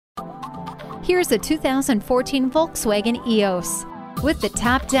Here's a 2014 Volkswagen Eos. With the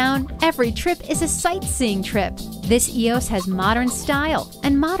top down, every trip is a sightseeing trip. This Eos has modern style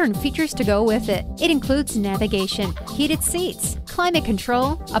and modern features to go with it. It includes navigation, heated seats, climate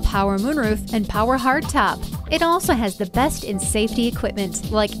control, a power moonroof, and power hardtop. It also has the best in safety equipment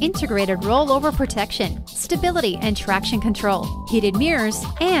like integrated rollover protection, stability and traction control, heated mirrors,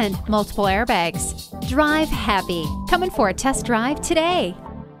 and multiple airbags. Drive happy. Come in for a test drive today.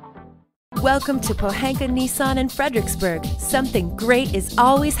 Welcome to Pohanka Nissan in Fredericksburg. Something great is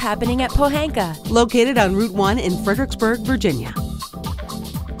always happening at Pohanka. Located on Route 1 in Fredericksburg, Virginia.